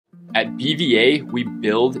At BVA, we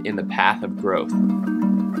build in the path of growth.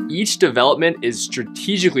 Each development is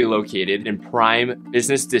strategically located in prime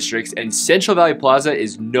business districts, and Central Valley Plaza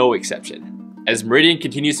is no exception. As Meridian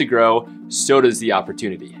continues to grow, so does the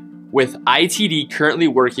opportunity. With ITD currently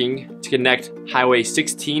working to connect Highway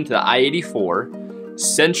 16 to the I-84,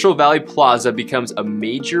 Central Valley Plaza becomes a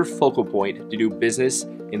major focal point to do business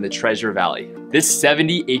in the Treasure Valley. This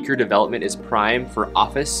 70-acre development is prime for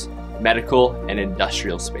office, medical, and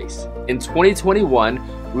industrial space. In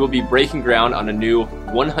 2021, we will be breaking ground on a new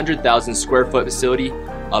 100,000 square foot facility,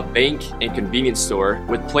 a bank and convenience store,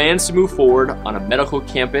 with plans to move forward on a medical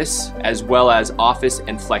campus as well as office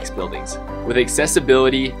and flex buildings. With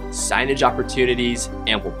accessibility, signage opportunities,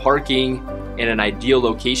 ample parking, and an ideal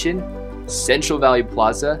location, Central Valley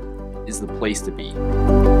Plaza is the place to be.